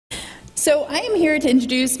So I am here to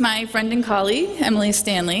introduce my friend and colleague, Emily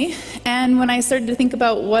Stanley, and when I started to think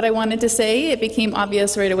about what I wanted to say, it became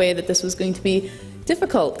obvious right away that this was going to be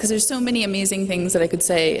difficult, because there's so many amazing things that I could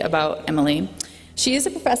say about Emily. She is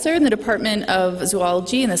a professor in the Department of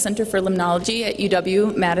Zoology in the Center for Limnology at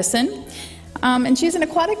UW-Madison. And she's an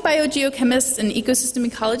aquatic biogeochemist and ecosystem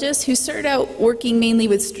ecologist who started out working mainly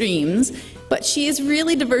with streams, but she has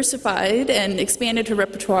really diversified and expanded her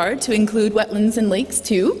repertoire to include wetlands and lakes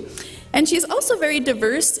too. And she's also very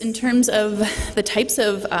diverse in terms of the types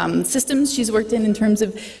of systems she's worked in terms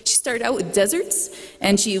of, she started out with deserts,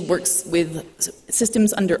 and she works with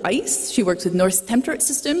systems under ice. She works with north temperate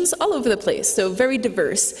systems all over the place, so very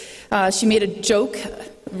diverse. She made a joke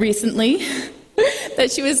recently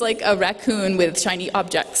that she was like a raccoon with shiny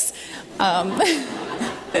objects.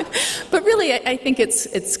 But really, I think it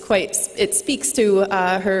speaks to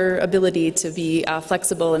her ability to be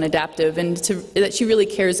flexible and adaptive, and that she really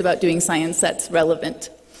cares about doing science that's relevant.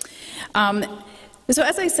 So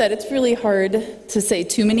as I said, it's really hard to say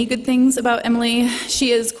too many good things about Emily.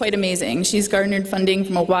 She is quite amazing. She's garnered funding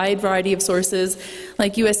from a wide variety of sources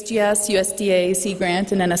like USGS, USDA, Sea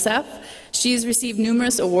Grant, and NSF. She's received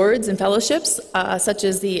numerous awards and fellowships, such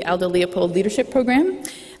as the Aldo Leopold Leadership Program.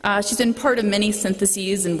 She's been part of many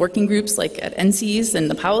syntheses and working groups like at NCEAS and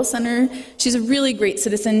the Powell Center. She's a really great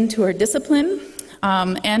citizen to her discipline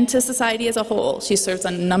and to society as a whole. She serves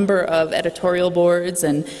on a number of editorial boards,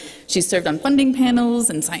 and she's served on funding panels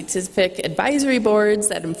and scientific advisory boards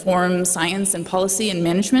that inform science and policy and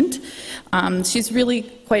management. She's really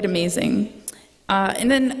quite amazing. And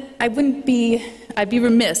then I'd be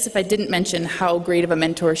remiss if I didn't mention how great of a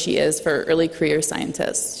mentor she is for early career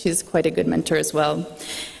scientists. She's quite a good mentor as well.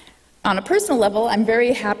 On a personal level, I'm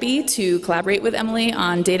very happy to collaborate with Emily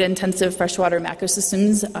on data-intensive freshwater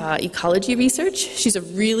macrosystems ecology research. She's a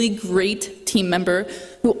really great team member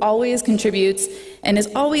who always contributes and is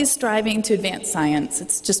always striving to advance science.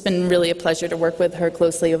 It's just been really a pleasure to work with her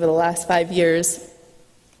closely over the last 5 years.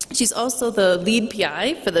 She's also the lead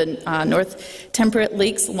PI for the North Temperate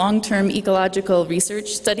Lakes long-term ecological research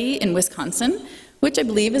study in Wisconsin, which I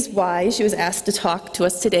believe is why she was asked to talk to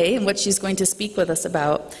us today and what she's going to speak with us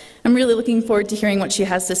about. I'm really looking forward to hearing what she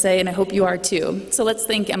has to say, and I hope you are too. So let's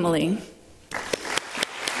thank Emily.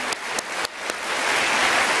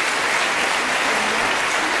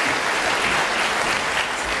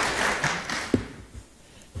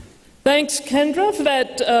 Thanks, Kendra, for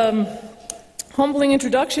that humbling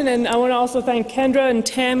introduction, and I want to also thank Kendra and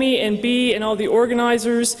Tammy and Bea and all the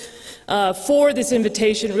organizers for this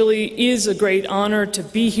invitation. It really is a great honor to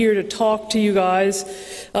be here to talk to you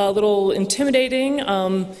guys. A little intimidating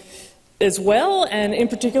as well, and in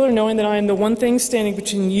particular knowing that I am the one thing standing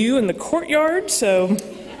between you and the courtyard, so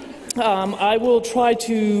I will try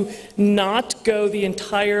to not go the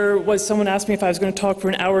entire, someone asked me if I was going to talk for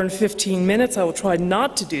an hour and 15 minutes. I will try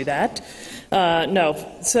not to do that. No.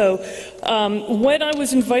 So when I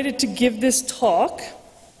was invited to give this talk,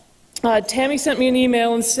 Tammy sent me an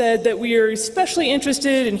email and said that we are especially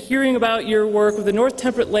interested in hearing about your work with the North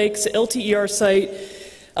Temperate Lakes LTER site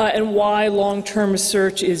and why long-term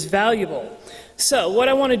research is valuable. So what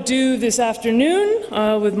I want to do this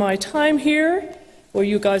afternoon with my time here, where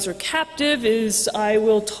you guys are captive, is I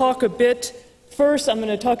will talk a bit. First, I'm going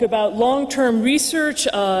to talk about long-term research,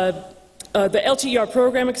 the LTER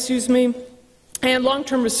program, excuse me, and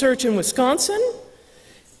long-term research in Wisconsin.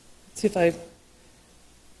 Let's see if I...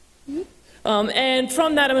 and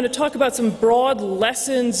from that, I'm going to talk about some broad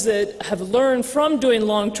lessons that I have learned from doing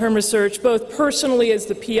long-term research, both personally as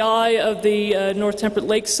the PI of the North Temperate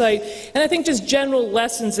Lake site, and I think just general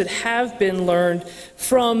lessons that have been learned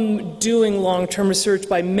from doing long-term research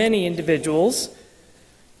by many individuals.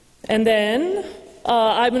 And then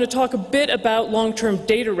I'm going to talk a bit about long-term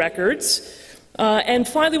data records. And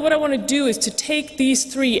finally, what I want to do is to take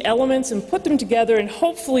these three elements and put them together and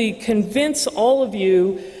hopefully convince all of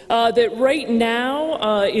you that right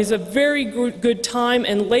now is a very good time,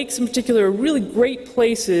 and lakes in particular are really great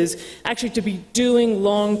places actually to be doing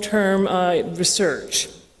long-term research.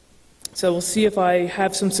 So we'll see if I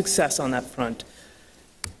have some success on that front.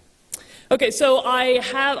 Okay, so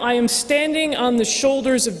I am standing on the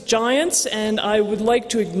shoulders of giants, and I would like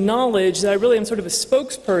to acknowledge that I really am sort of a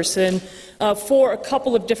spokesperson for a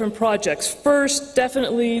couple of different projects. First,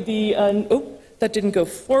 definitely the, oh, that didn't go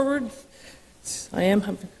forward.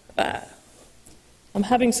 I'm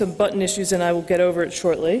having some button issues, and I will get over it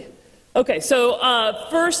shortly. Okay, so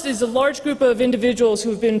first is a large group of individuals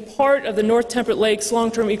who have been part of the North Temperate Lakes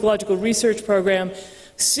long-term ecological research program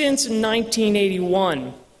since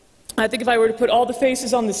 1981. I think if I were to put all the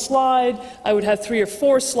faces on the slide, I would have 3 or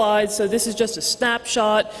 4 slides, so this is just a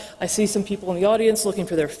snapshot. I see some people in the audience looking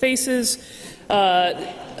for their faces.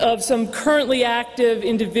 Of some currently active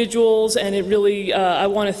individuals, and it really, I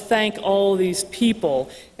want to thank all of these people.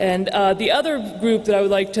 And the other group that I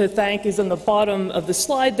would like to thank is on the bottom of the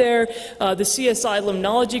slide there, the CSI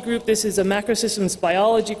Limnology group. This is a macrosystems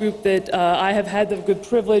biology group that I have had the good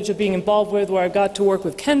privilege of being involved with, where I got to work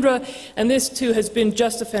with Kendra, and this too has been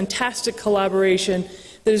just a fantastic collaboration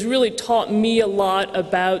that has really taught me a lot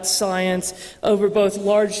about science over both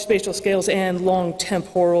large spatial scales and long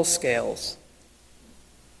temporal scales.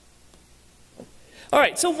 All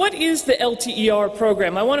right, so what is the LTER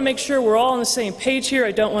program? I want to make sure we're all on the same page here.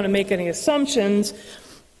 I don't want to make any assumptions.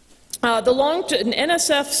 An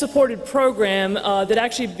NSF-supported program that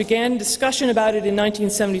actually began discussion about it in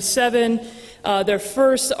 1977. Their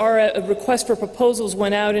first request for proposals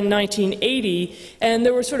went out in 1980, and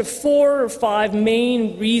there were sort of 4 or 5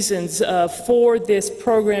 main reasons for this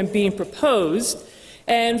program being proposed.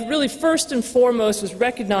 And really, first and foremost, was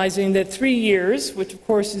recognizing that 3 years, which of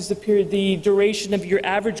course is the duration of your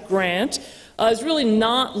average grant, is really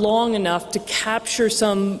not long enough to capture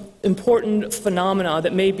some important phenomena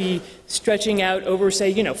that may be stretching out over,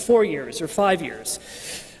 say, 4 years or 5 years.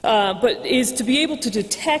 But is to be able to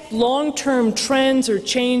detect long-term trends or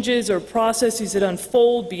changes or processes that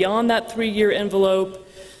unfold beyond that 3-year envelope.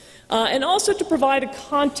 And also to provide a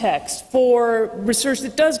context for research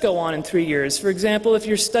that does go on in 3 years. For example, if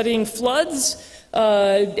you're studying floods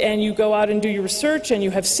and you go out and do your research and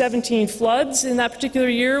you have 17 floods in that particular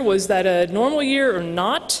year, was that a normal year or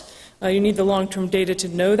not? You need the long-term data to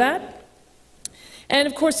know that. And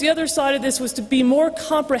of course, the other side of this was to be more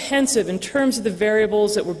comprehensive in terms of the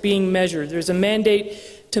variables that were being measured. There's a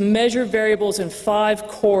mandate to measure variables in 5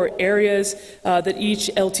 core areas that each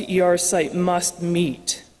LTER site must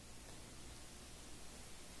meet.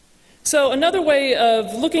 So another way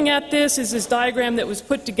of looking at this is this diagram that was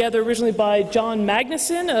put together originally by John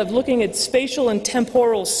Magnuson of looking at spatial and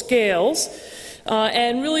temporal scales.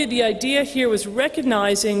 And really the idea here was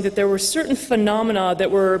recognizing that there were certain phenomena that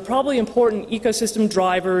were probably important ecosystem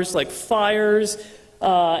drivers like fires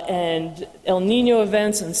and El Nino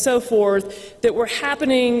events and so forth that were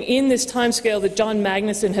happening in this time scale that John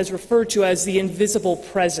Magnuson has referred to as the invisible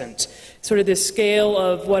present. Sort of this scale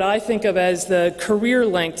of what I think of as the career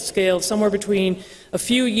length scale, somewhere between a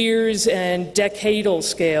few years and decadal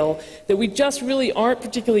scale, that we just really aren't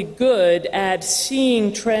particularly good at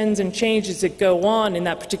seeing trends and changes that go on in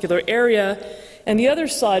that particular area. And the other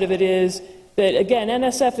side of it is that, again,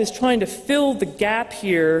 NSF is trying to fill the gap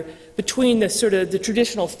here between the sort of the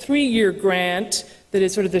traditional 3-year grant that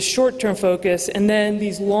is sort of the short-term focus, and then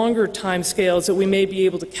these longer time scales that we may be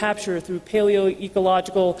able to capture through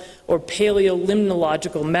paleo-ecological or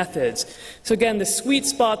paleo-limnological methods. So again, the sweet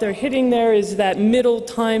spot they're hitting there is that middle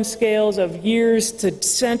time scales of years to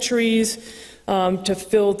centuries to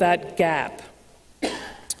fill that gap.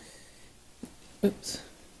 Oops.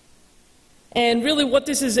 And really what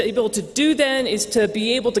this is able to do then is to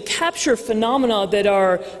be able to capture phenomena that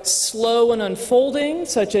are slow and unfolding,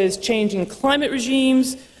 such as changing climate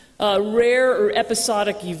regimes, rare or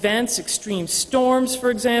episodic events, extreme storms,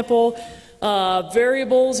 for example,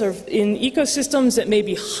 variables in ecosystems that may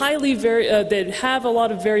be highly that have a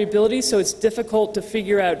lot of variability, so it's difficult to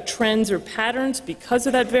figure out trends or patterns because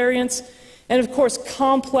of that variance, and of course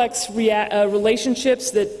complex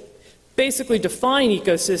relationships that basically define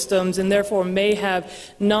ecosystems and therefore may have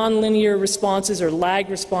nonlinear responses or lag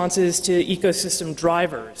responses to ecosystem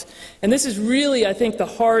drivers. And this is really, I think, the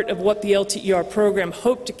heart of what the LTER program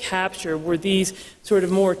hoped to capture, were these sort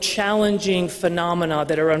of more challenging phenomena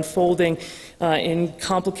that are unfolding in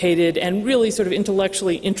complicated and really sort of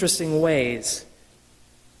intellectually interesting ways.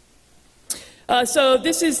 So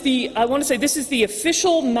this is I want to say this is the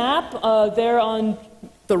official map there on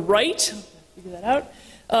the right. Figure that out.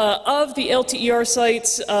 Of the LTER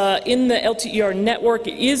sites in the LTER network.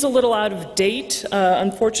 It is a little out of date,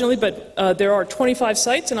 unfortunately, but there are 25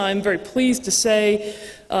 sites, and I'm very pleased to say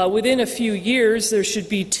within a few years there should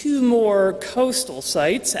be 2 more coastal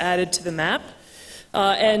sites added to the map.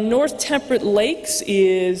 And North Temperate Lakes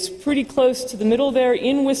is pretty close to the middle there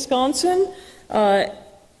in Wisconsin,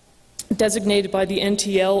 designated by the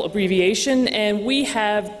NTL abbreviation, and we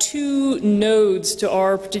have 2 nodes to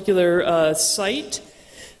our particular site.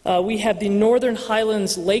 We have the Northern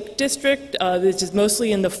Highlands Lake District, which is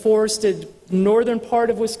mostly in the forested northern part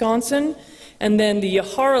of Wisconsin, and then the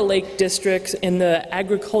Yahara Lake District in the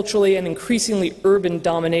agriculturally and increasingly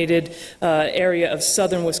urban-dominated area of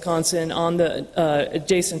southern Wisconsin on the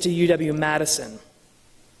adjacent to UW-Madison.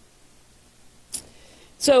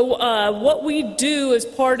 So what we do as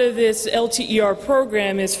part of this LTER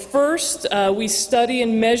program is first we study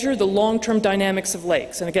and measure the long-term dynamics of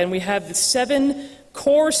lakes. And again, we have the 7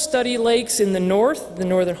 core study lakes in the north, the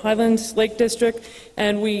Northern Highlands Lake District,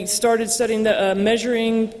 and we started studying the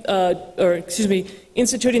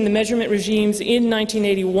instituting the measurement regimes in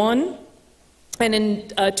 1981. And in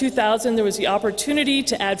 2000, there was the opportunity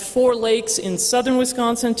to add 4 lakes in southern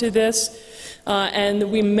Wisconsin to this.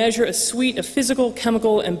 And we measure a suite of physical,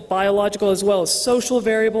 chemical, and biological, as well as social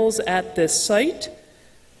variables at this site.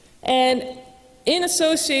 And in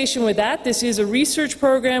association with that, this is a research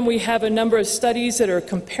program. We have a number of studies that are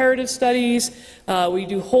comparative studies. We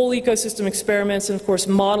do whole ecosystem experiments, and of course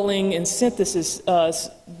modeling and synthesis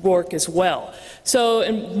work as well. So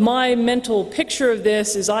in my mental picture of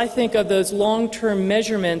this is I think of those long-term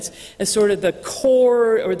measurements as sort of the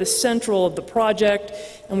core or the central of the project,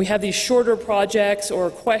 and we have these shorter projects or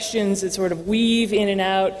questions that sort of weave in and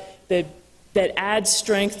out that add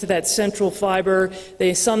strength to that central fiber.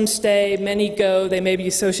 Some stay, many go, they may be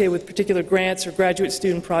associated with particular grants or graduate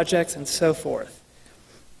student projects and so forth.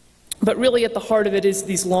 But really at the heart of it is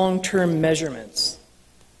these long-term measurements.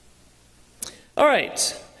 All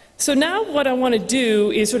right. So now what I want to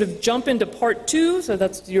do is sort of jump into part 2, so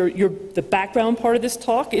that's the background part of this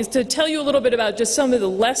talk, is to tell you a little bit about just some of the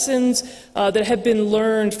lessons that have been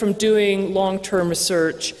learned from doing long-term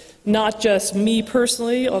research. Not just me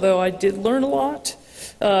personally, although I did learn a lot,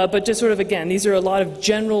 but just sort of, again, these are a lot of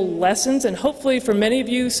general lessons, and hopefully for many of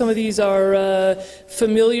you, some of these are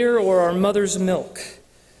familiar or are mother's milk.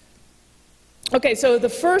 Okay, so the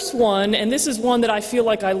first one, and this is one that I feel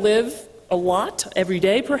like I live a lot, every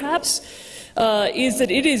day perhaps, is that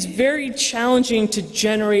it is very challenging to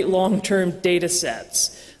generate long-term data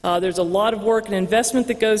sets. There's a lot of work and investment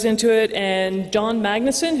that goes into it, and John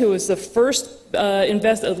Magnuson, who was the first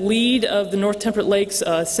lead of the North Temperate Lakes,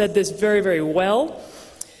 said this very, very well,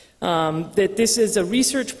 that this is a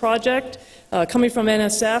research project coming from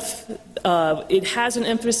NSF. It has an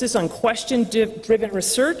emphasis on question-driven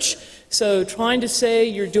research, so trying to say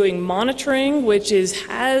you're doing monitoring, which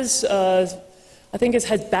has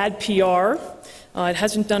bad PR. It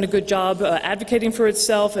hasn't done a good job advocating for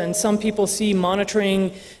itself, and some people see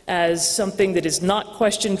monitoring as something that is not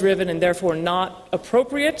question-driven and therefore not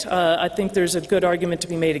appropriate. I think there's a good argument to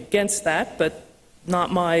be made against that, but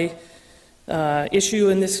not my issue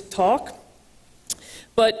in this talk.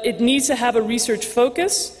 But it needs to have a research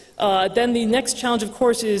focus. Then the next challenge, of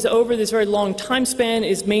course, is over this very long time span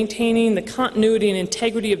is maintaining the continuity and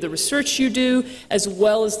integrity of the research you do, as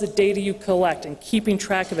well as the data you collect and keeping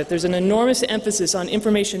track of it. There's an enormous emphasis on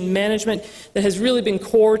information management that has really been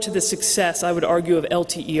core to the success, I would argue, of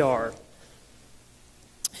LTER.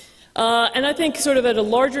 And I think sort of at a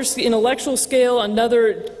larger intellectual scale,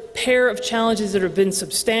 another pair of challenges that have been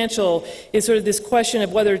substantial is sort of this question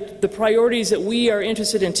of whether the priorities that we are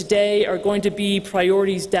interested in today are going to be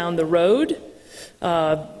priorities down the road.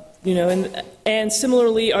 And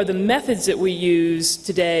similarly, are the methods that we use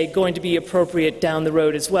today going to be appropriate down the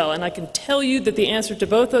road as well? And I can tell you that the answer to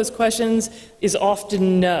both those questions is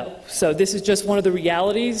often no. So this is just one of the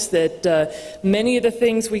realities that many of the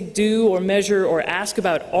things we do or measure or ask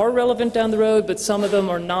about are relevant down the road, but some of them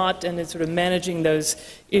are not, and it's sort of managing those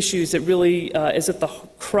issues that really is at the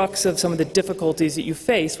crux of some of the difficulties that you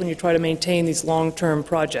face when you try to maintain these long-term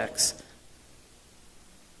projects.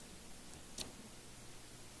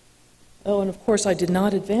 Oh, and of course I did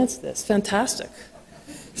not advance this. Fantastic.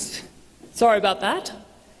 Sorry about that.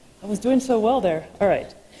 I was doing so well there. All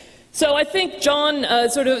right. So I think, John,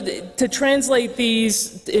 to translate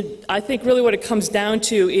these, I think really what it comes down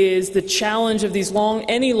to is the challenge of these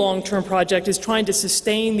any long-term project is trying to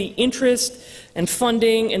sustain the interest and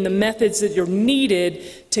funding and the methods that are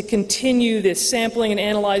needed to continue this sampling and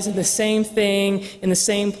analyzing the same thing in the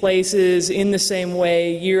same places in the same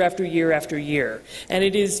way year after year after year. And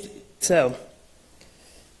it is so.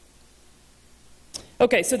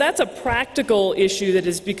 Okay, so that's a practical issue that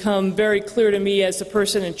has become very clear to me as the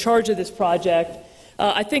person in charge of this project.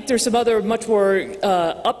 I think there's some other much more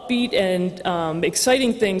upbeat and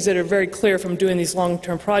exciting things that are very clear from doing these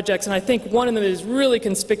long-term projects, and I think one of them is really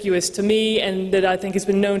conspicuous to me and that I think has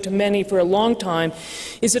been known to many for a long time,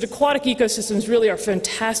 is that aquatic ecosystems really are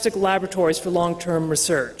fantastic laboratories for long-term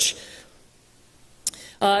research.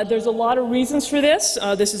 There's a lot of reasons for this.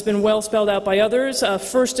 This has been well spelled out by others.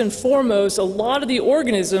 First and foremost, a lot of the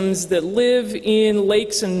organisms that live in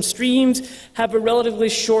lakes and streams have a relatively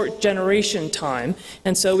short generation time.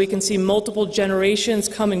 And so we can see multiple generations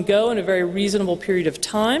come and go in a very reasonable period of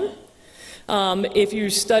time. If you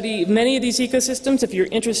study many of these ecosystems, if you're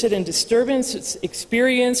interested in disturbance,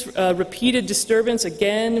 experience repeated disturbance,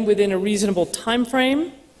 again, within a reasonable time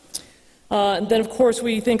frame. Then, of course,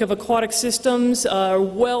 we think of aquatic systems, are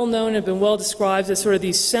well known, have been well described as sort of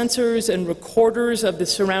these sensors and recorders of the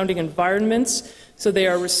surrounding environments. So they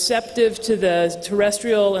are receptive to the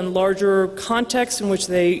terrestrial and larger context in which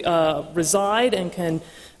they reside and can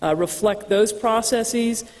reflect those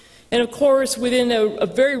processes. And, of course, within a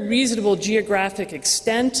very reasonable geographic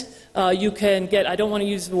extent, you can get, I don't want to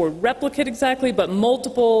use the word replicate exactly, but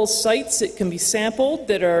multiple sites that can be sampled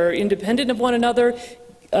that are independent of one another,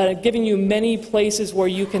 giving you many places where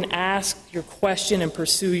you can ask your question and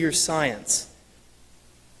pursue your science.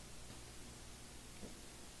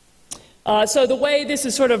 So the way this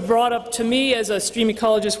is sort of brought up to me as a stream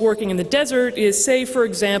ecologist working in the desert is, say, for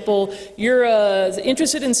example, you're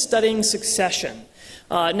interested in studying succession.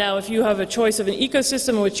 Now, if you have a choice of an ecosystem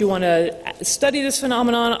in which you want to study this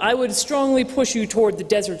phenomenon, I would strongly push you toward the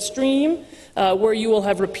desert stream, where you will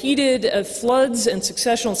have repeated floods and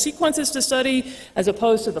successional sequences to study, as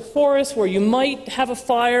opposed to the forest, where you might have a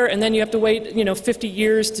fire and then you have to wait, 50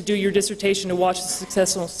 years to do your dissertation to watch the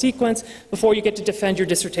successional sequence before you get to defend your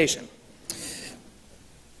dissertation.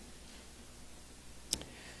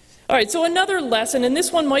 All right, so another lesson, and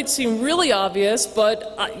this one might seem really obvious,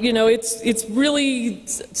 but it's really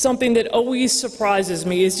something that always surprises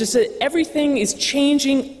me, is just that everything is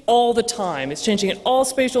changing all the time. It's changing at all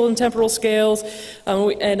spatial and temporal scales,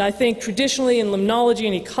 and I think traditionally in limnology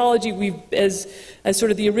and ecology, we've, as sort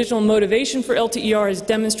of the original motivation for LTER has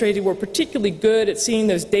demonstrated, we're particularly good at seeing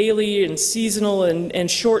those daily and seasonal and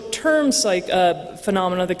short-term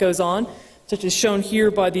phenomena that goes on, such as shown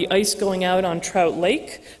here by the ice going out on Trout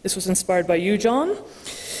Lake. This was inspired by you, John.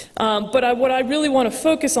 But what I really want to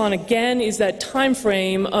focus on, again, is that time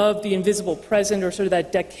frame of the invisible present, or sort of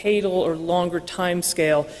that decadal or longer time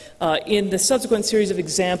scale. In the subsequent series of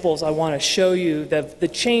examples, I want to show you the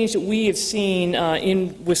change that we have seen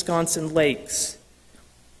in Wisconsin lakes.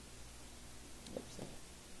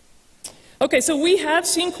 Okay, so we have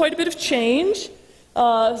seen quite a bit of change.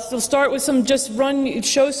 So we'll start with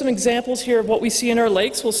show some examples here of what we see in our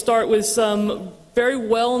lakes. We'll start with some very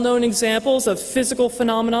well-known examples of physical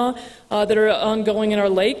phenomena that are ongoing in our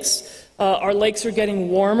lakes. Our lakes are getting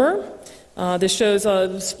warmer. This shows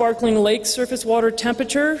a sparkling lake surface water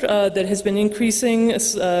temperature that has been increasing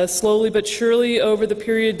slowly but surely over the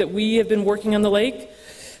period that we have been working on the lake.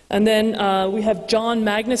 And then we have John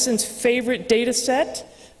Magnuson's favorite data set.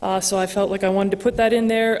 So I felt like I wanted to put that in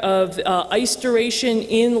there, of ice duration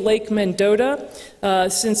in Lake Mendota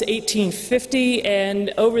since 1850,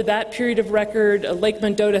 and over that period of record, Lake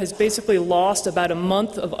Mendota has basically lost about a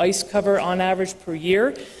month of ice cover on average per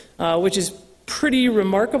year, which is pretty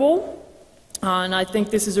remarkable. And I think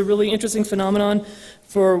this is a really interesting phenomenon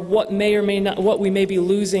for what may or may not, what we may be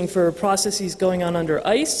losing for processes going on under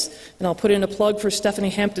ice. And I'll put in a plug for Stephanie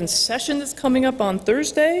Hampton's session that's coming up on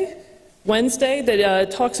Wednesday,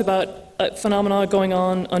 that talks about phenomena going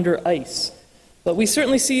on under ice. But we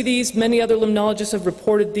certainly see these. Many other limnologists have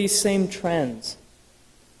reported these same trends.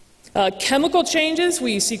 Chemical changes.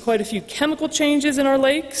 We see quite a few chemical changes in our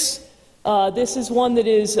lakes. This is one that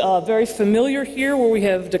is very familiar here, where we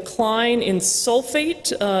have decline in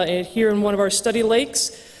sulfate here in one of our study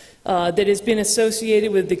lakes. That has been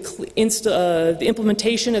associated with the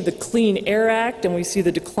implementation of the Clean Air Act, and we see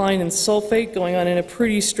the decline in sulfate going on in a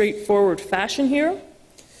pretty straightforward fashion here.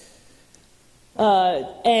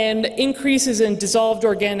 And increases in dissolved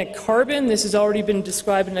organic carbon. This has already been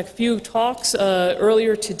described in a few talks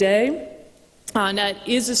earlier today. And that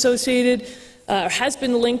is associated, has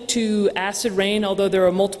been linked to acid rain, although there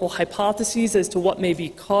are multiple hypotheses as to what may be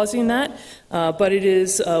causing that. But it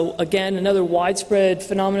is, again, another widespread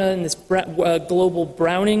phenomenon in this global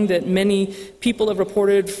browning that many people have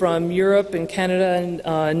reported from Europe and Canada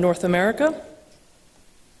and North America.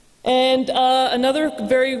 And another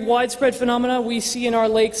very widespread phenomena we see in our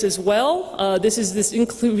lakes as well. This is this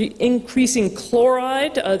increasing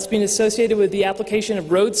chloride. It's been associated with the application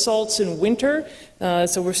of road salts in winter.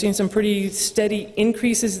 So we're seeing some pretty steady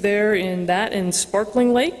increases there in that in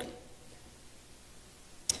Sparkling Lake.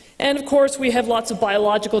 And of course, we have lots of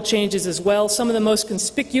biological changes as well. Some of the most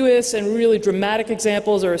conspicuous and really dramatic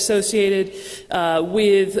examples are associated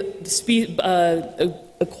with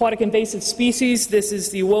aquatic invasive species. This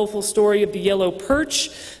is the woeful story of the yellow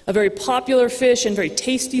perch, a very popular fish and very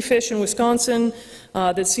tasty fish in Wisconsin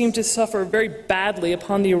that seemed to suffer very badly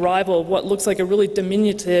upon the arrival of what looks like a really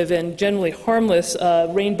diminutive and generally harmless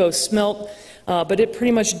rainbow smelt but it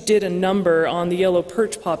pretty much did a number on the yellow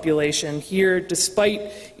perch population here,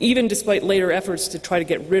 even despite later efforts to try to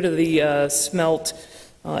get rid of the smelt.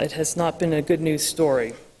 It has not been a good news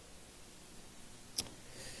story.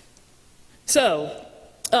 So,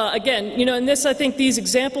 again, you know, in this, I think these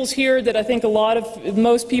examples here that I think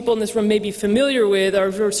most people in this room may be familiar with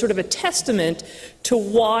are sort of a testament to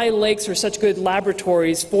why lakes are such good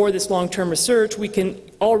laboratories for this long-term research. We can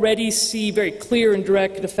already see very clear and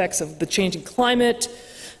direct effects of the changing climate.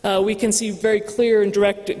 We can see very clear and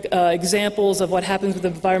direct examples of what happens with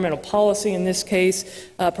environmental policy, in this case,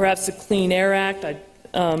 perhaps the Clean Air Act.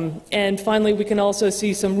 And finally, we can also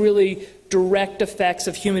see some really direct effects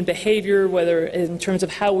of human behavior, whether in terms of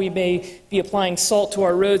how we may be applying salt to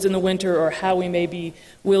our roads in the winter, or how we may be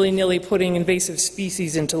willy-nilly putting invasive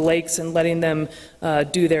species into lakes and letting them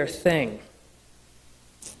do their thing.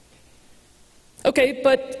 Okay,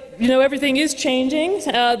 but you know, everything is changing.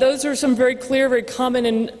 Those are some very clear, very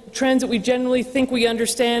common trends that we generally think we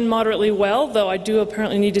understand moderately well, though I do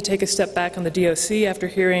apparently need to take a step back on the DOC after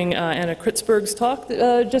hearing Anna Kritzberg's talk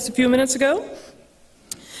just a few minutes ago.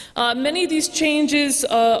 Many of these changes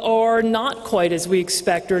are not quite as we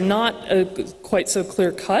expect, or not quite so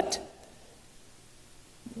clear-cut.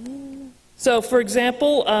 So, for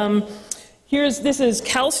example, this is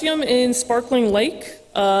calcium in Sparkling Lake,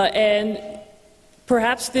 and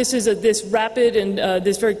perhaps this is this rapid and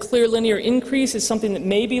this very clear linear increase is something that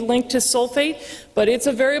may be linked to sulfate, but it's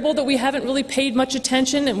a variable that we haven't really paid much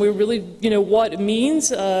attention, and we're really, you know, what it means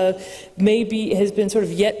has been sort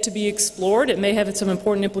of yet to be explored. It may have some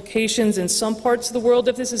important implications in some parts of the world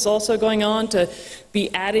if this is also going on, to be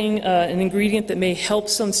adding an ingredient that may help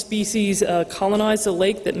some species colonize the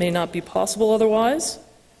lake that may not be possible otherwise.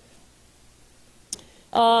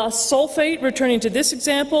 Sulfate, returning to this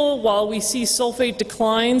example, while we see sulfate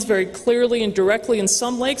declines very clearly and directly in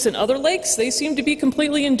some lakes, and other lakes, they seem to be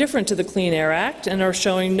completely indifferent to the Clean Air Act and are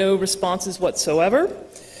showing no responses whatsoever.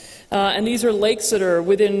 And these are lakes that are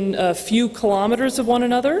within a few kilometers of one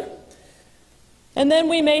another. And then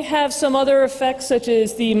we may have some other effects, such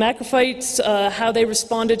as the macrophytes, how they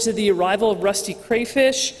responded to the arrival of rusty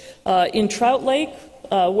crayfish in Trout Lake,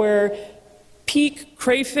 where peak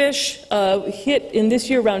crayfish hit in this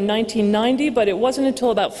year around 1990, but it wasn't until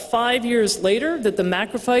about 5 years later that the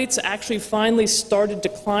macrophytes actually finally started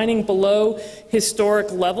declining below historic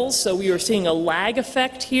levels. So we are seeing a lag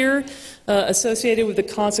effect here associated with the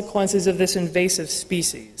consequences of this invasive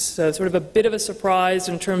species. So sort of a bit of a surprise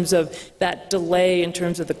in terms of that delay in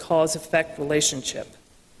terms of the cause-effect relationship.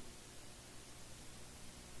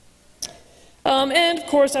 And of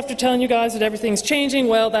course, after telling you guys that everything's changing,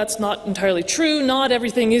 well, that's not entirely true. Not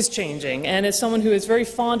everything is changing. And as someone who is very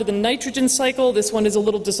fond of the nitrogen cycle, this one is a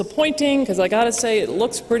little disappointing, because I gotta say, it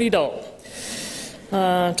looks pretty dull.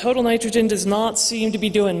 Total nitrogen does not seem to be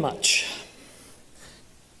doing much.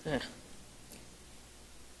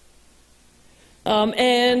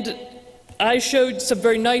 And I showed some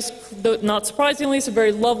very nice, not surprisingly, some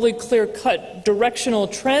very lovely clear-cut directional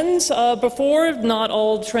trends before. Not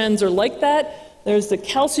all trends are like that. There's the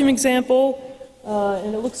calcium example,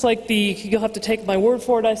 and it looks like you'll have to take my word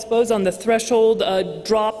for it, I suppose, on the threshold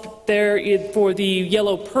drop there for the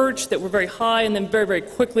yellow perch that were very high and then very, very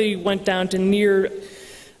quickly went down to near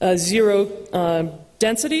zero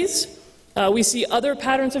densities. We see other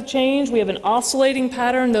patterns of change. We have an oscillating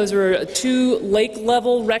pattern. Those are two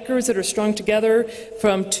lake-level records that are strung together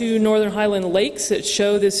from two northern highland lakes that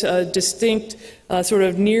show this distinct sort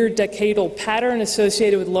of near-decadal pattern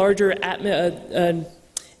associated with larger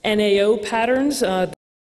NAO patterns that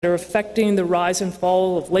are affecting the rise and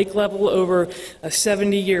fall of lake level over a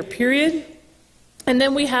 70-year period. And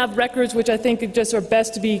then we have records which I think just are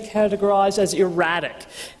best to be categorized as erratic.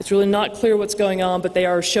 It's really not clear what's going on, but they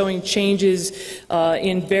are showing changes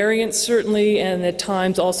in variance, certainly, and at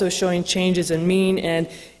times also showing changes in mean, and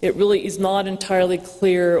it really is not entirely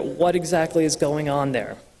clear what exactly is going on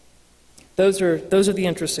there. Those are the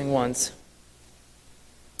interesting ones.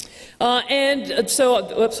 And so,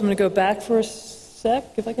 oops, I'm going to go back for a sec,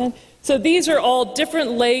 if I can. So these are all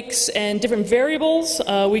different lakes and different variables.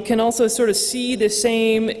 We can also sort of see the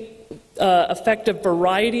same effect of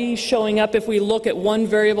variety showing up if we look at one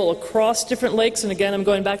variable across different lakes. And again, I'm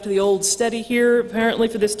going back to the old study here, apparently,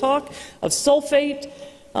 for this talk, of sulfate.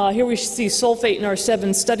 Here we see sulfate in our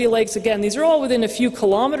 7 study lakes. Again, these are all within a few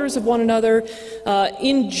kilometers of one another.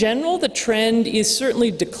 In general, the trend is certainly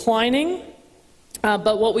declining.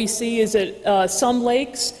 But what we see is that some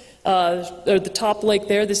lakes, the top lake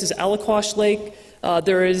there, this is Aliquosh Lake,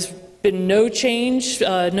 there is been no change,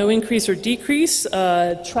 no increase or decrease.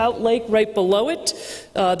 Trout Lake right below it,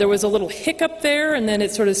 there was a little hiccup there, and then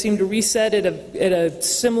it sort of seemed to reset at a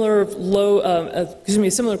similar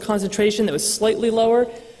similar concentration that was slightly lower.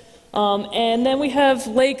 And then we have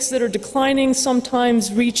lakes that are declining,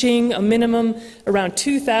 sometimes reaching a minimum around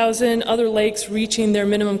 2000, other lakes reaching their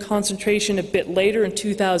minimum concentration a bit later in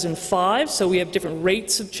 2005, so we have different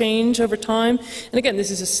rates of change over time. And again,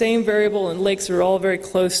 this is the same variable, and lakes are all very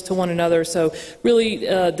close to one another, so really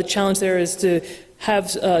the challenge there is to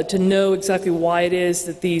have to know exactly why it is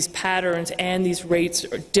that these patterns and these rates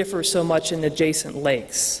differ so much in adjacent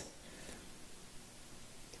lakes.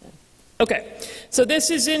 Okay, so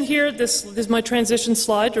this is in here. This is my transition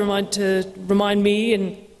slide to remind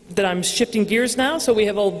me that I'm shifting gears now. So we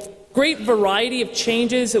have a great variety of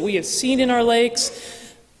changes that we have seen in our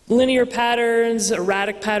lakes, linear patterns,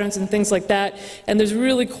 erratic patterns, and things like that. And there's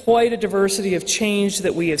really quite a diversity of change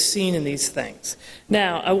that we have seen in these things.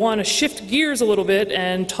 Now, I want to shift gears a little bit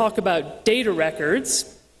and talk about data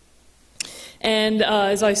records. And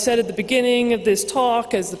as I said at the beginning of this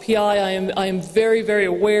talk, as the PI, I am very, very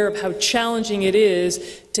aware of how challenging it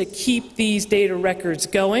is to keep these data records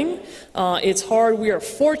going. It's hard. We are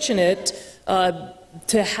fortunate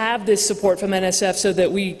to have this support from NSF so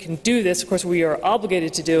that we can do this. Of course, we are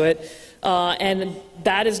obligated to do it. And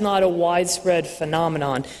that is not a widespread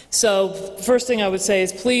phenomenon. So first thing I would say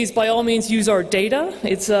is please, by all means, use our data.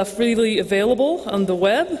 It's freely available on the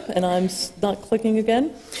web, and I'm not clicking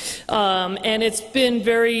again. And it's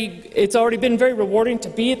already been very rewarding to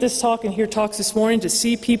be at this talk and hear talks this morning, to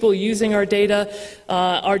see people using our data.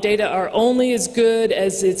 Our data are only as good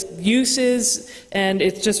as its uses, and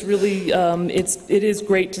it's just really, it is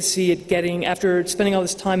great to see it getting, after spending all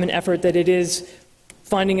this time and effort, that it is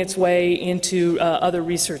finding its way into other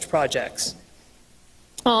research projects.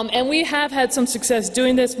 And we have had some success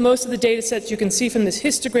doing this. Most of the data sets you can see from this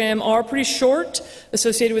histogram are pretty short,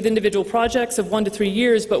 associated with individual projects of 1 to 3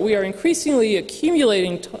 years, but we are increasingly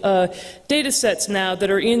accumulating data sets now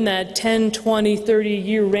that are in that 10, 20,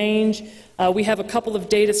 30-year range. We have a couple of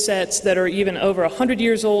data sets that are even over 100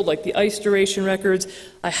 years old, like the ice duration records.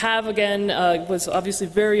 I have, again, was obviously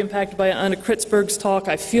very impacted by Anna Kritzberg's talk.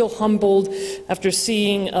 I feel humbled after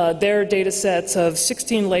seeing their data sets of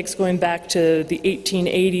 16 lakes going back to the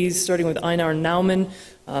 1880s, starting with Einar Naumann.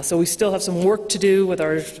 So we still have some work to do with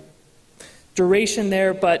our duration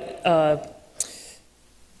there, but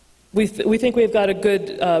we think we've got a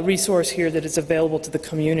good resource here that is available to the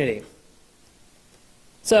community.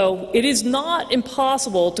 So it is not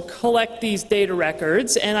impossible to collect these data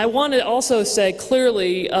records, and I want to also say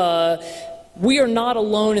clearly we are not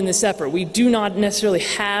alone in this effort. We do not necessarily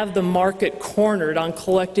have the market cornered on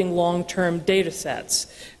collecting long-term data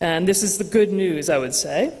sets, and this is the good news, I would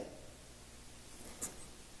say.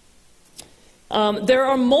 There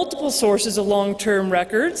are multiple sources of long-term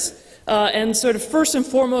records. And sort of first and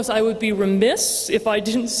foremost, I would be remiss if I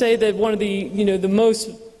didn't say that one of the, the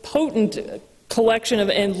most potent collection of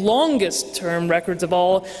and longest term records of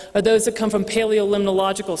all are those that come from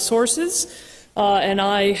paleolimnological sources. And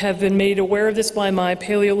I have been made aware of this by my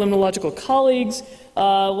paleolimnological colleagues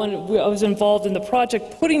when I was involved in the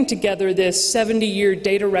project putting together this 70-year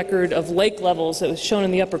data record of lake levels that was shown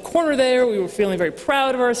in the upper corner there. We were feeling very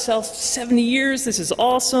proud of ourselves. 70 years, this is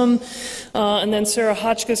awesome. And then Sarah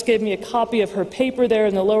Hotchkiss gave me a copy of her paper there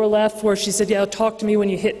in the lower left where she said, yeah, talk to me when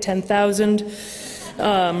you hit 10,000.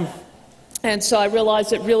 And so I realized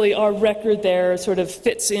that really our record there sort of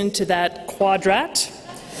fits into that quadrat.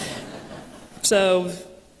 So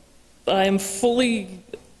I am fully,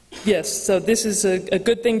 yes, so this is a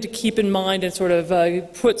good thing to keep in mind and sort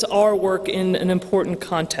of puts our work in an important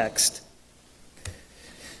context.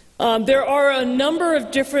 There are a number of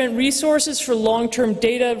different resources for long-term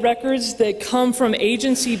data records that come from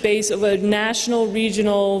agency-based of a national,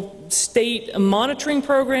 regional, state monitoring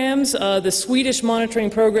programs. The Swedish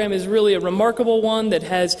monitoring program is really a remarkable one that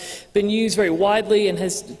has been used very widely and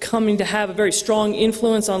has coming to have a very strong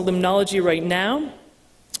influence on limnology right now.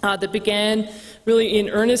 That began really in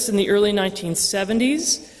earnest in the early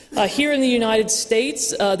 1970s. Here in the United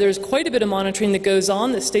States, there's quite a bit of monitoring that goes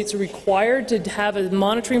on. The states are required to have a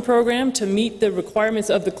monitoring program to meet the requirements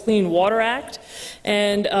of the Clean Water Act.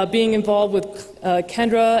 And being involved with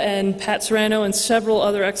Kendra and Pat Serrano and several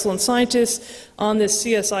other excellent scientists on this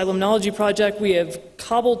CSI limnology project, we have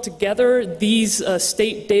cobbled together these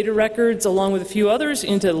state data records along with a few others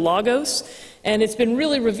into Lagos. And it's been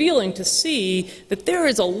really revealing to see that there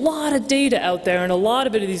is a lot of data out there, and a lot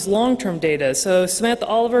of it are these long-term data. So Samantha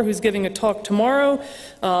Oliver, who's giving a talk tomorrow,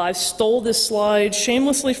 I stole this slide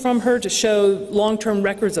shamelessly from her to show long-term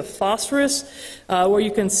records of phosphorus, where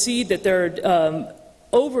you can see that there are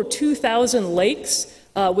over 2,000 lakes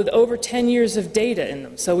with over 10 years of data in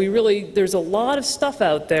them. So there's a lot of stuff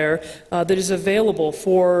out there that is available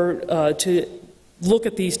to look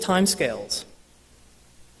at these timescales.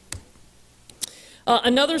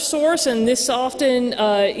 Another source, and this often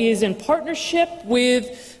is in partnership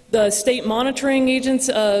with the state monitoring agents'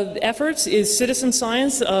 efforts, is citizen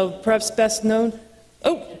science, perhaps best known.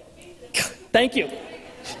 Oh, thank you.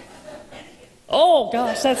 Oh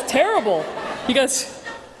gosh, that's terrible. You guys.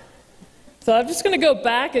 So I'm just going to go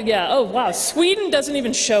back and oh wow, Sweden doesn't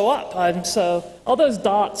even show up. So all those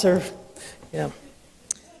dots are,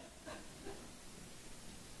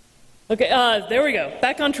 Okay, there we go.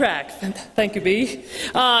 Back on track. Thank you, B.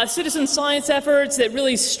 Citizen science efforts that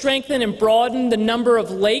really strengthen and broaden the number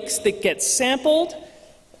of lakes that get sampled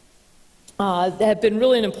have been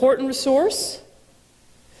really an important resource.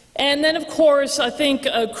 And then, of course, I think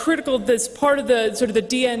critical, that's part of the sort of the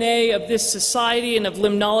DNA of this society and of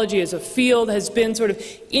limnology as a field has been sort of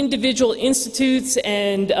individual institutes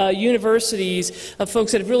and universities of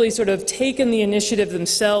folks that have really sort of taken the initiative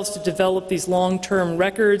themselves to develop these long-term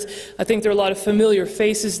records. I think there are a lot of familiar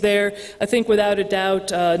faces there. I think without a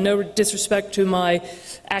doubt, no disrespect to my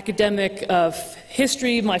academic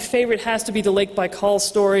history, my favorite has to be the Lake Baikal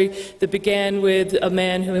story that began with a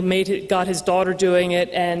man who got his daughter doing it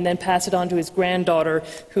and then passed it on to his granddaughter,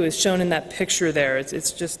 who is shown in that picture there.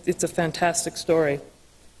 It's a fantastic story.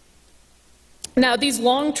 Now, these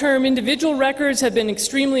long-term individual records have been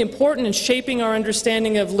extremely important in shaping our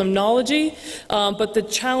understanding of limnology, but the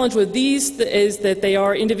challenge with these is that they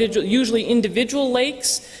are usually individual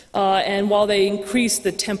lakes, and while they increase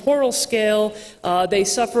the temporal scale, they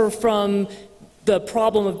suffer from the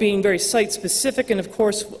problem of being very site-specific, and of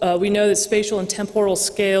course we know that spatial and temporal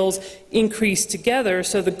scales increase together,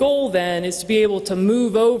 so the goal then is to be able to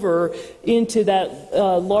move over into that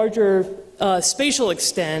larger spatial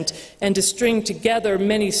extent and to string together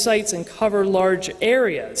many sites and cover large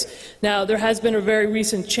areas. Now, there has been a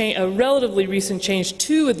relatively recent change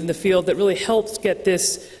too within the field that really helps get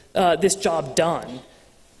this job done.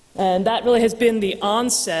 And that really has been the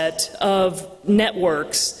onset of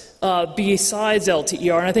networks besides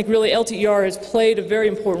LTER. And I think really LTER has played a very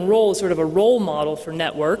important role as sort of a role model for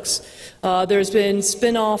networks. There's been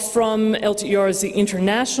spin-off from LTER as the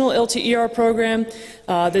International LTER program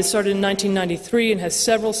that started in 1993 and has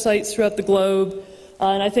several sites throughout the globe.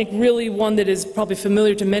 And I think really one that is probably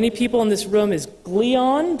familiar to many people in this room is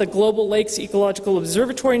GLEON, the Global Lakes Ecological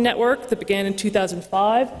Observatory Network that began in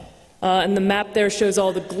 2005. And the map there shows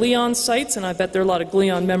all the GLEON sites, and I bet there are a lot of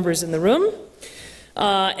GLEON members in the room.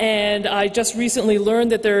 And I just recently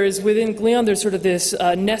learned that there is within GLEON, there's sort of this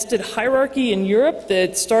nested hierarchy in Europe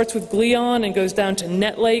that starts with GLEON and goes down to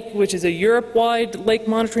NetLake, which is a Europe-wide lake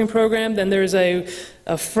monitoring program. Then there's a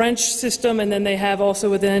French system, and then they have also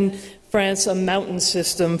within France a mountain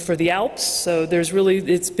system for the Alps. So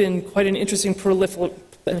it's been quite an interesting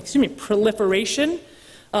proliferation.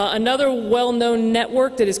 Another well-known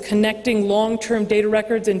network that is connecting long-term data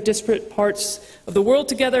records in disparate parts of the world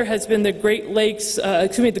together has been the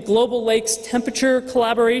the Global Lakes Temperature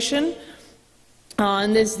Collaboration.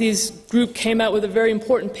 And this group came out with a very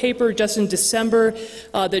important paper just in December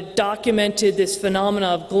that documented this phenomena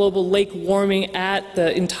of global lake warming at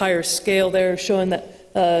the entire scale there, showing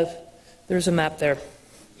that there's a map there,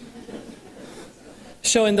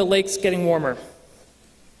 showing the lakes getting warmer.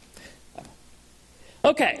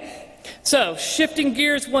 Okay, so shifting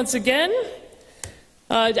gears once again.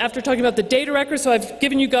 After talking about the data records, so I've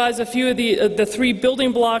given you guys a few of the three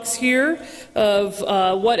building blocks here of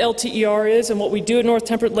what LTER is and what we do at North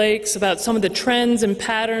Temperate Lakes, about some of the trends and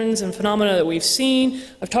patterns and phenomena that we've seen.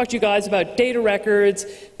 I've talked to you guys about data records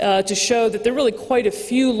to show that there are really quite a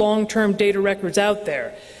few long-term data records out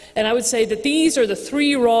there. And I would say that these are the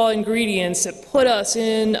three raw ingredients that put us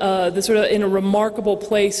in in a remarkable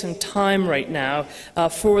place and time right now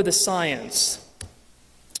for the science.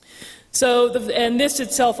 So, and this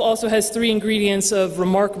itself also has three ingredients of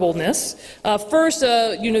remarkableness. First,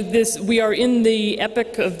 we are in the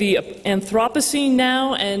epoch of the Anthropocene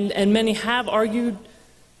now, and many have argued.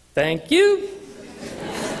 Thank you.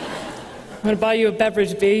 I'm going to buy you a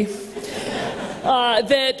beverage, B.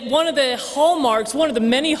 That one of the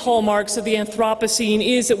many hallmarks of the Anthropocene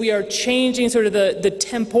is that we are changing sort of the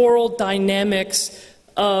temporal dynamics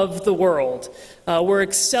of the world. We're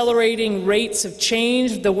accelerating rates of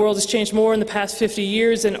change. The world has changed more in the past 50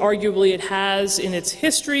 years than arguably it has in its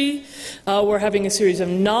history. We're having a series of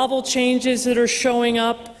novel changes that are showing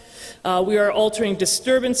up. We are altering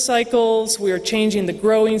disturbance cycles. We are changing the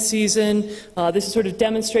growing season. This is sort of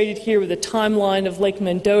demonstrated here with a timeline of Lake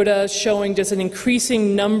Mendota showing just an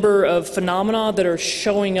increasing number of phenomena that are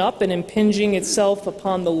showing up and impinging itself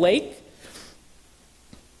upon the lake.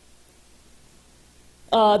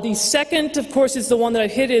 The second, of course, is the one that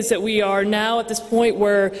I've hit, is that we are now at this point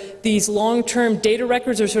where these long-term data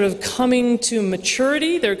records are sort of coming to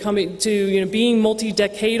maturity. They're coming to being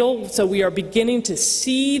multi-decadal, so we are beginning to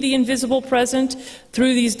see the invisible present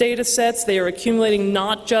through these data sets. They are accumulating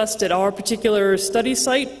not just at our particular study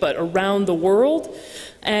site, but around the world.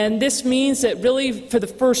 And this means that really for the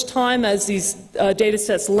first time, as these data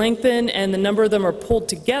sets lengthen and the number of them are pulled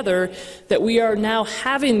together, that we are now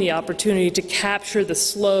having the opportunity to capture the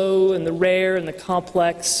slow and the rare and the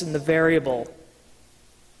complex and the variable.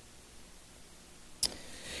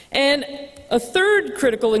 And a third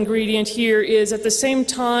critical ingredient here is at the same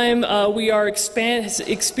time we are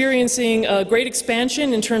experiencing a great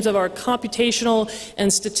expansion in terms of our computational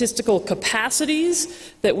and statistical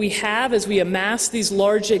capacities that we have as we amass these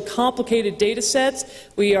large and complicated data sets.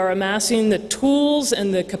 We are amassing the tools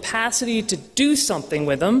and the capacity to do something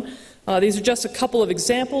with them. These are just a couple of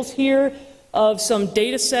examples here of some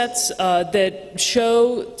data sets that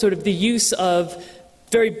show sort of the use of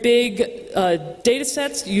very big data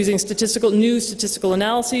sets using new statistical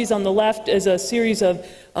analyses. On the left is a series of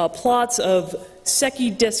plots of Secchi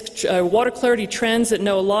disk water clarity trends that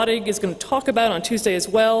Noah Lottig is going to talk about on Tuesday as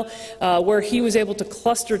well, where he was able to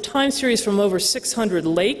cluster time series from over 600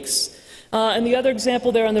 lakes. And the other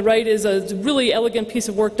example there on the right is a really elegant piece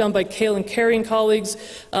of work done by Cale and Carey and colleagues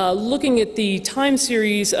looking at the time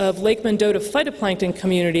series of Lake Mendota phytoplankton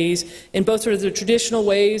communities in both sort of the traditional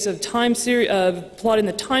ways of plotting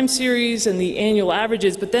the time series and the annual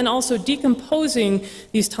averages, but then also decomposing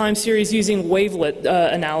these time series using wavelet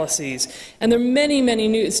analyses. And there are many, many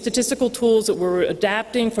new statistical tools that we're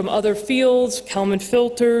adapting from other fields, Kalman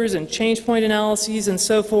filters and change point analyses and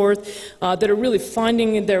so forth, that are really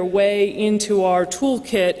finding their way into our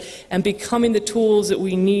toolkit and becoming the tools that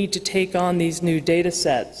we need to take on these new data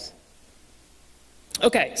sets.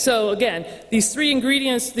 Okay, so again, these three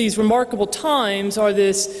ingredients, these remarkable times, are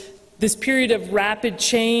this period of rapid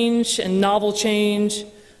change and novel change,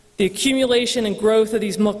 the accumulation and growth of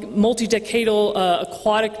these multi-decadal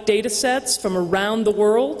aquatic data sets from around the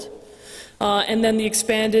world, and then the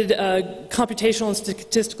expanded computational and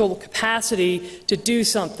statistical capacity to do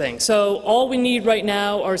something. So all we need right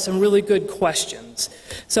now are some really good questions.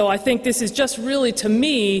 So I think this is just really, to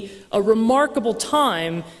me, a remarkable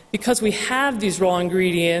time because we have these raw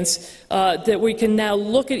ingredients that we can now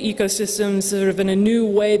look at ecosystems sort of in a new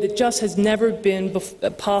way that just has never been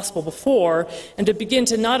possible before, and to begin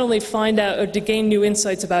to not only find out or to gain new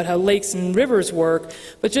insights about how lakes and rivers work,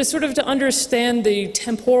 but just sort of to understand the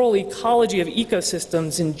temporal ecology of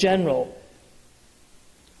ecosystems in general,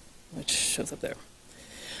 which shows up there.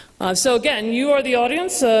 So again, you are the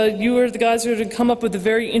audience. You are the guys who are going to come up with the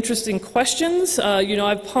very interesting questions.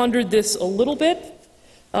 I've pondered this a little bit.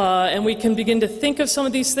 And we can begin to think of some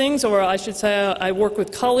of these things, or I should say I work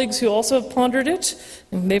with colleagues who also have pondered it,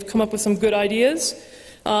 and they've come up with some good ideas.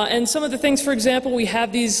 And some of the things, for example, we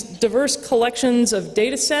have these diverse collections of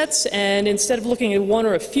data sets, and instead of looking at one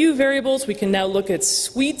or a few variables, we can now look at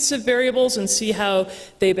suites of variables and see how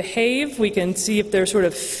they behave. We can see if there are sort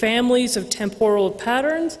of families of temporal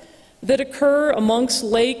patterns that occur amongst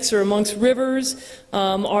lakes or amongst rivers.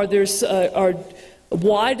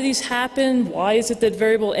 Why do these happen? Why is it that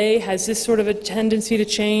variable A has this sort of a tendency to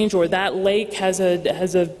change, or that lake has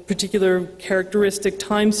a particular characteristic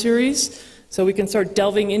time series? So we can start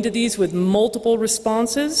delving into these with multiple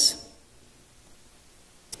responses.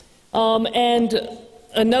 And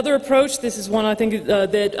another approach, this is one I think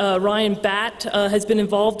that Ryan Batt has been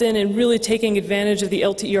involved in and really taking advantage of the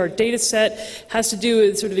LTER data set, has to do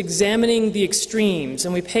with sort of examining the extremes.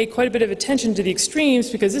 And we pay quite a bit of attention to the extremes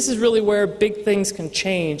because this is really where big things can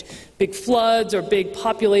change. Big floods or big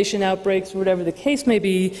population outbreaks or whatever the case may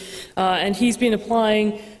be. And he's been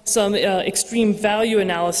applying some extreme value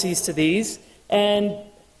analyses to these. And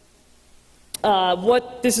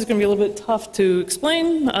this is going to be a little bit tough to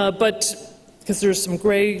explain, because there's some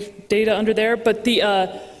gray data under there, but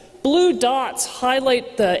the blue dots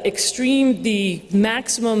highlight the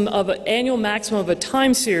annual maximum of a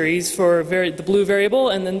time series for the blue variable,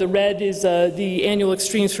 and then the red is the annual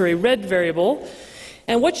extremes for a red variable.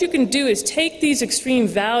 And what you can do is take these extreme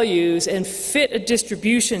values and fit a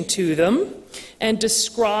distribution to them and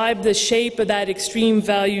describe the shape of that extreme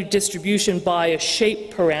value distribution by a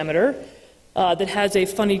shape parameter that has a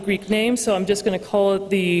funny Greek name, so I'm just going to call it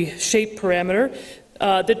the shape parameter,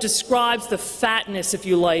 that describes the fatness, if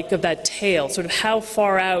you like, of that tail, sort of how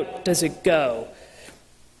far out does it go.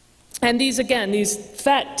 And these, again, these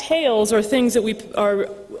fat tails are things that are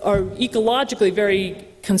ecologically very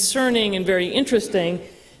concerning and very interesting,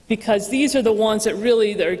 because these are the ones that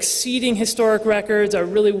really are exceeding historic records, are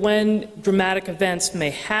really when dramatic events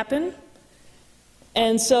may happen.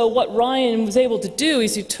 And so what Ryan was able to do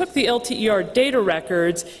is he took the LTER data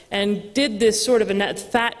records and did this sort of a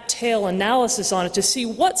fat tail analysis on it to see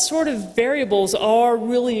what sort of variables are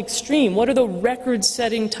really extreme, what are the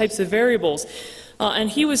record-setting types of variables.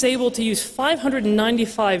 And he was able to use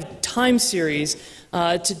 595 time series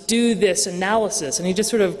to do this analysis. And he just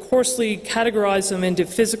sort of coarsely categorized them into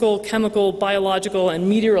physical, chemical, biological, and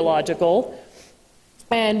meteorological.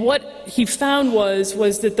 And what he found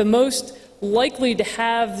was that the most likely to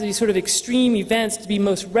have these sort of extreme events to be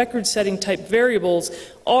most record-setting type variables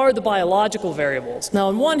are the biological variables. Now,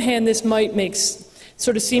 on one hand, this might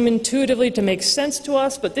sort of seem intuitively to make sense to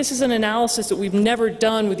us, but this is an analysis that we've never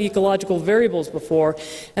done with ecological variables before.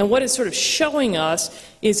 And what it's sort of showing us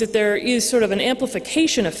is that there is sort of an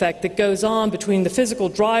amplification effect that goes on between the physical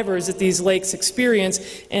drivers that these lakes experience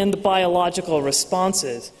and the biological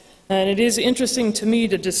responses. And it is interesting to me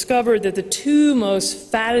to discover that the two most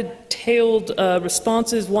fatted-tailed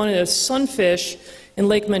responses, one is sunfish in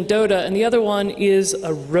Lake Mendota, and the other one is a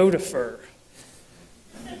rotifer.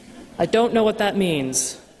 I don't know what that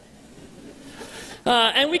means.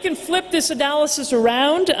 And we can flip this analysis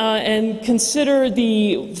around and consider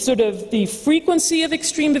the sort of the frequency of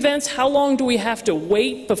extreme events. How long do we have to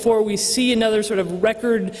wait before we see another sort of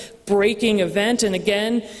record-breaking event? And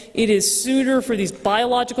again, it is sooner for these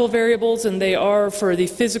biological variables than they are for the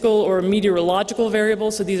physical or meteorological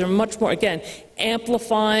variables. So these are much more, again,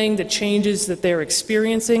 amplifying the changes that they're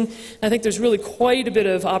experiencing. And I think there's really quite a bit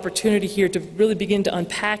of opportunity here to really begin to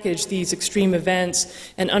unpackage these extreme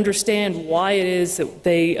events and understand why it is that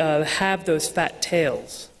they have those fat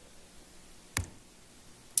tails.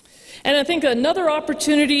 And I think another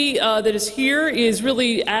opportunity that is here is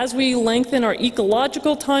really, as we lengthen our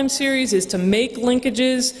ecological time series, is to make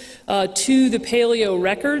linkages to the paleo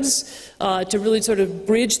records to really sort of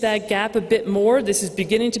bridge that gap a bit more. This is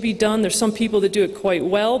beginning to be done. There's some people that do it quite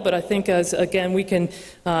well, but I think as, again, we can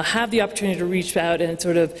have the opportunity to reach out and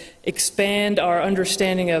sort of expand our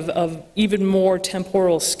understanding of even more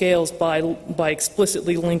temporal scales by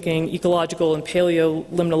explicitly linking ecological and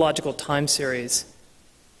paleolimnological time series.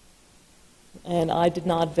 And I did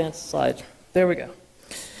not advance the slide. There we go.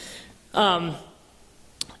 And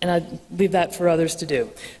I leave that for others to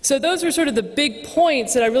do. So those are sort of the big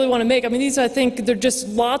points that I really want to make. I mean, these, I think, they're just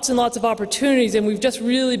lots and lots of opportunities, and we've just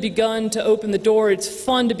really begun to open the door. It's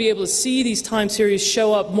fun to be able to see these time series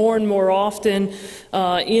show up more and more often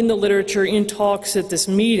in the literature, in talks at this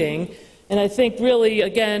meeting. And I think really,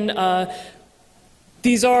 again,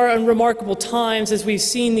 these are remarkable times as we've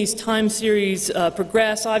seen these time series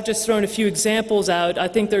progress. I've just thrown a few examples out. I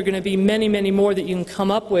think there are going to be many, many more that you can come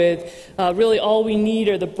up with. Really all we need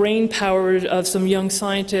are the brain power of some young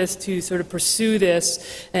scientists to sort of pursue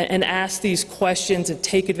this and ask these questions and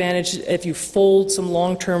take advantage if you fold some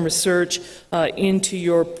long-term research into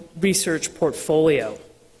your research portfolio.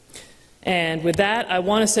 And with that, I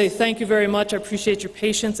want to say thank you very much. I appreciate your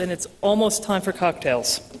patience, and it's almost time for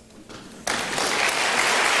cocktails.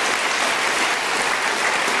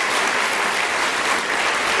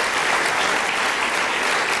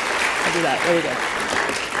 Do that. There we go.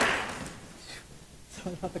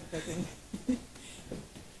 Sorry about the clicking.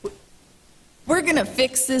 We're going to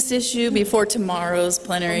fix this issue before tomorrow's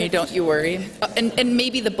plenary, don't you worry. And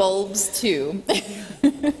maybe the bulbs, too.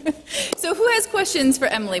 So who has questions for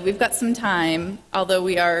Emily? We've got some time, although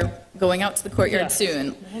we are going out to the courtyard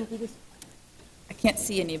soon. I can't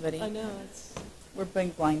see anybody. I know. We're being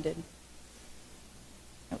blinded.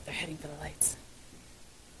 Oh, they're heading for the lights.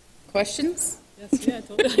 Questions? Yes, yeah,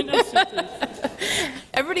 totally. I know.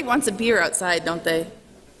 Everybody wants a beer outside, don't they?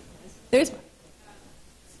 There's one.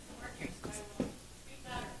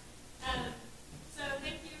 So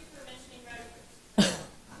thank you for mentioning rotifers.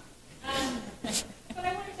 But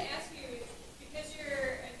I wanted to ask you, because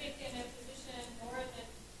you're, I think, in a position more than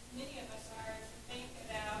many of us are to think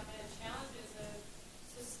about the challenges of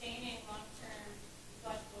sustaining long-term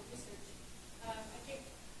ecological research. I think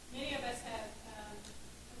many of us have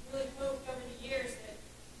really hoped over the years that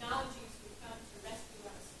technologies would come to rescue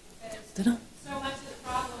us, because so much of the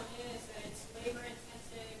problem is that it's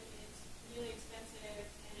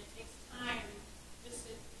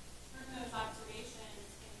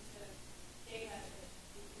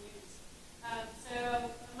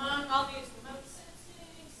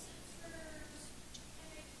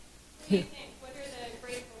do you think? What are the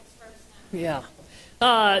great books first now? Yeah.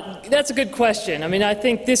 That's a good question. I mean, I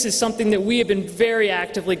think this is something that we have been very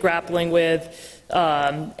actively grappling with,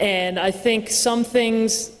 and I think some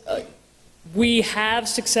things we have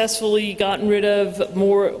successfully gotten rid of,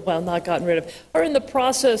 not gotten rid of, are in the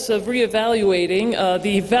process of reevaluating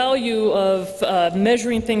the value of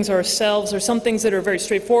measuring things ourselves. There's some things that are very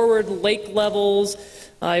straightforward, lake levels.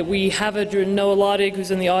 We have Noah Lodig,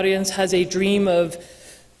 who's in the audience, has a dream of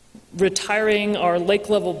retiring our lake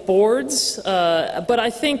level boards, but I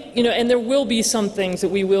think, and there will be some things that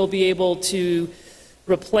we will be able to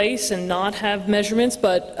replace and not have measurements,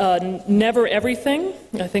 but never everything.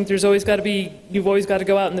 I think there's always got to be, you've always got to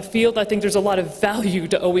go out in the field. I think there's a lot of value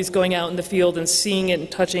to always going out in the field and seeing it and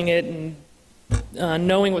touching it and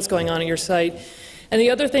knowing what's going on at your site. And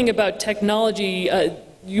the other thing about technology,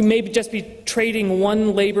 you may just be trading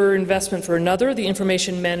one labor investment for another. The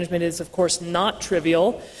information management is, of course, not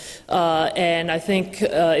trivial. And I think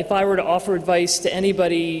if I were to offer advice to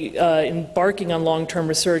anybody embarking on long-term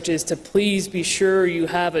research is to please be sure you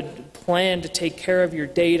have a plan to take care of your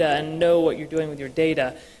data and know what you're doing with your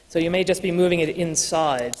data. So you may just be moving it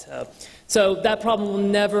inside. So that problem will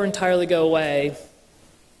never entirely go away.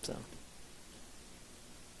 So.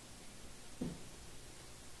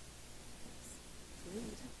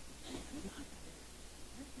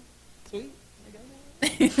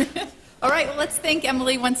 All right, well, let's thank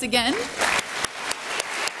Emily once again.